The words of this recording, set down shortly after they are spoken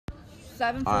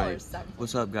Seven All floors. right.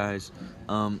 What's up, guys?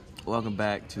 Welcome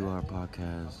back to our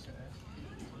podcast.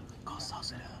 Go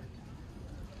sauce it up.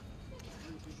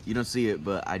 You don't see it,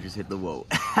 but I just hit the whoa.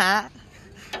 Yeah,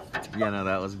 no,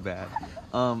 that was bad.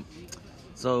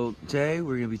 So today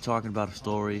we're gonna be talking about a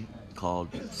story called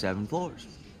Seven Floors,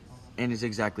 and it's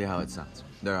exactly how it sounds.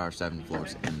 There are 7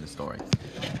 floors in the story.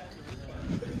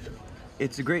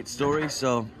 It's a great story,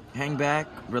 so hang back,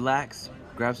 relax,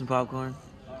 grab some popcorn,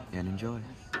 and enjoy.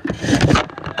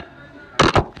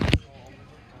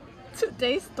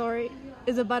 Today's story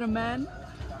is about a man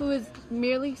who is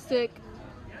merely sick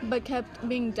but kept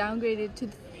being downgraded to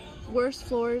the worst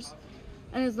floors,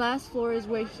 and his last floor is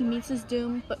where he meets his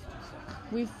doom, but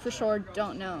we for sure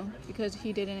don't know because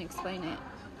he didn't explain it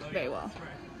very well.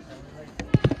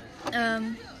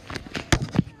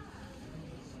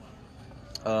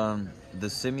 The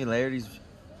similarities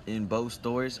in both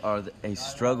stories are a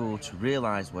struggle to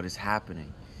realize what is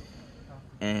happening.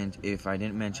 And if I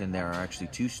didn't mention, there are actually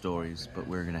 2 stories, but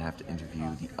we're going to have to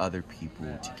interview the other people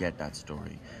to get that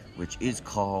story, which is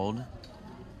called...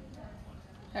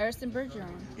 Harrison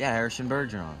Bergeron. Yeah, Harrison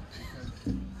Bergeron.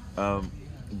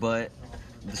 But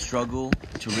the struggle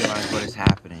to realize what is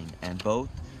happening, and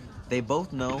they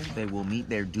both know they will meet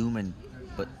their doom,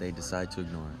 but they decide to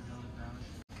ignore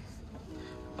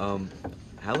it.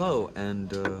 Hello,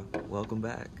 and welcome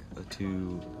back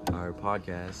to our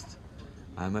podcast.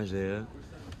 I'm Isaiah.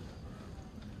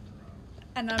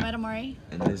 And I'm Adamari.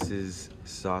 And this is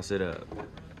Sauce It Up.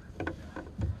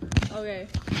 Okay.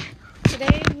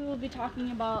 Today we will be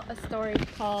talking about a story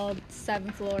called 7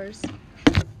 Floors.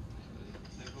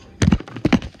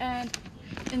 And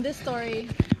in this story,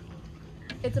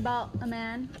 it's about a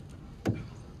man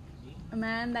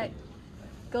that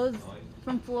goes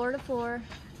from floor to floor,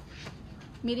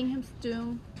 meeting his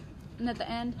doom, and at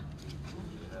the end,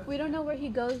 we don't know where he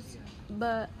goes,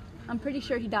 but I'm pretty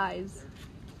sure he dies.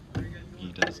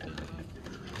 He does die.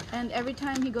 And every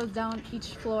time he goes down each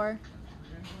floor,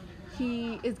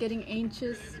 he is getting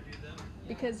anxious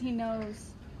because he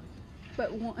knows,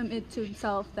 but won't admit to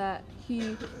himself, that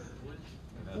he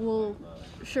will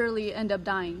surely end up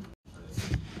dying.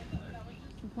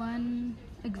 One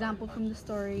example from the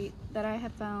story that I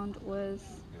have found was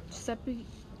Giuseppe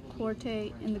Corte,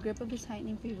 in the grip of his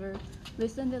heightening fever,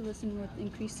 listened and listened with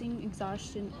increasing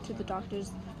exhaustion to the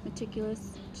doctor's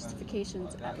meticulous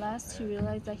justifications. At last, he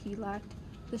realized that he lacked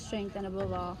the strength and,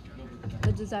 above all,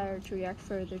 the desire to react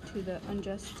further to the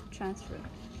unjust transfer,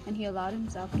 and he allowed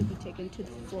himself to be taken to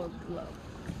the floor below.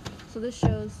 So this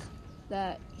shows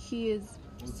that he is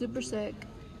super sick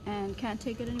and can't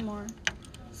take it anymore.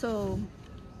 So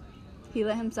he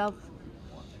let himself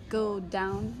go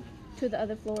down to the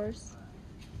other floors.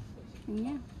 And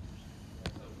yeah.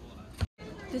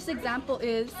 This example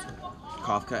is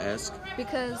Kafkaesque.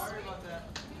 because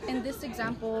in this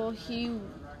example he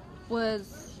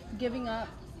was giving up.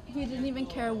 He didn't even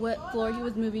care what floor he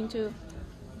was moving to,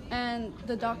 and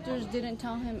the doctors didn't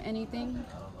tell him anything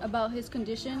about his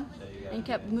condition and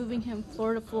kept moving him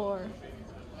floor to floor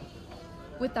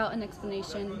without an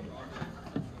explanation.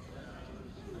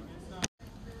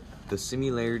 The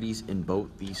similarities in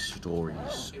both these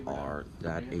stories are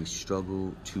that a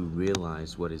struggle to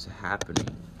realize what is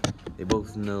happening. They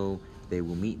both know they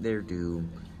will meet their doom,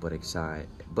 but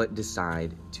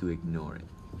decide to ignore it.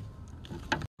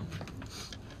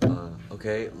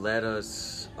 Okay, let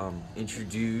us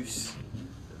introduce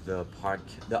the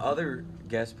other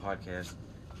guest podcast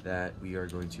that we are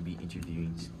going to be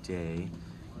interviewing today.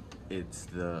 It's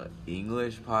the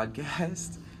English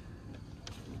podcast.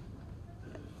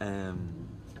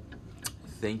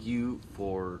 Thank you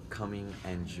for coming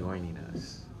and joining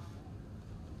us.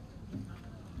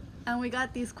 And we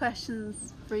got these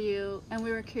questions for you, and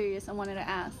we were curious and wanted to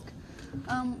ask.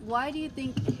 Why do you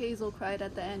think Hazel cried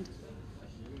at the end?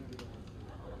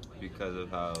 Because of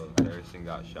how Harrison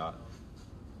got shot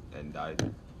and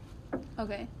died.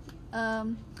 Okay.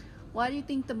 Why do you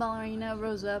think the ballerina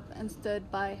rose up and stood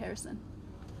by Harrison?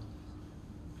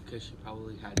 Because she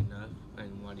probably had enough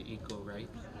and wanted equal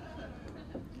rights.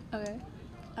 Okay.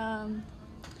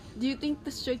 Do you think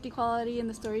the strict equality in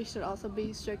the story should also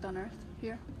be strict on Earth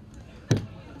here?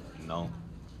 No,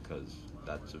 because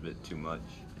that's a bit too much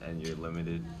and you're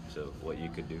limited to what you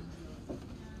could do.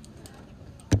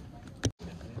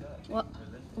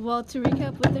 Well, to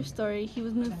recap with their story, he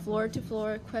was moved floor to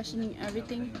floor, questioning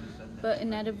everything, but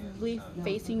inevitably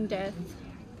facing death.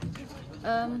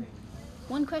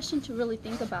 One question to really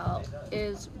think about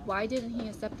is, why didn't he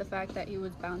accept the fact that he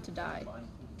was bound to die?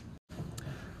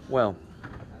 Well,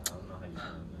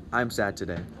 I'm sad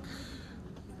today.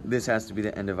 This has to be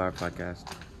the end of our podcast.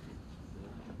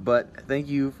 But thank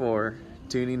you for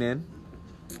tuning in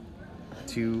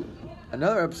to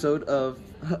another episode of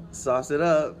Sauce It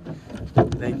Up.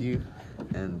 Thank you,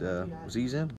 and we'll see you soon.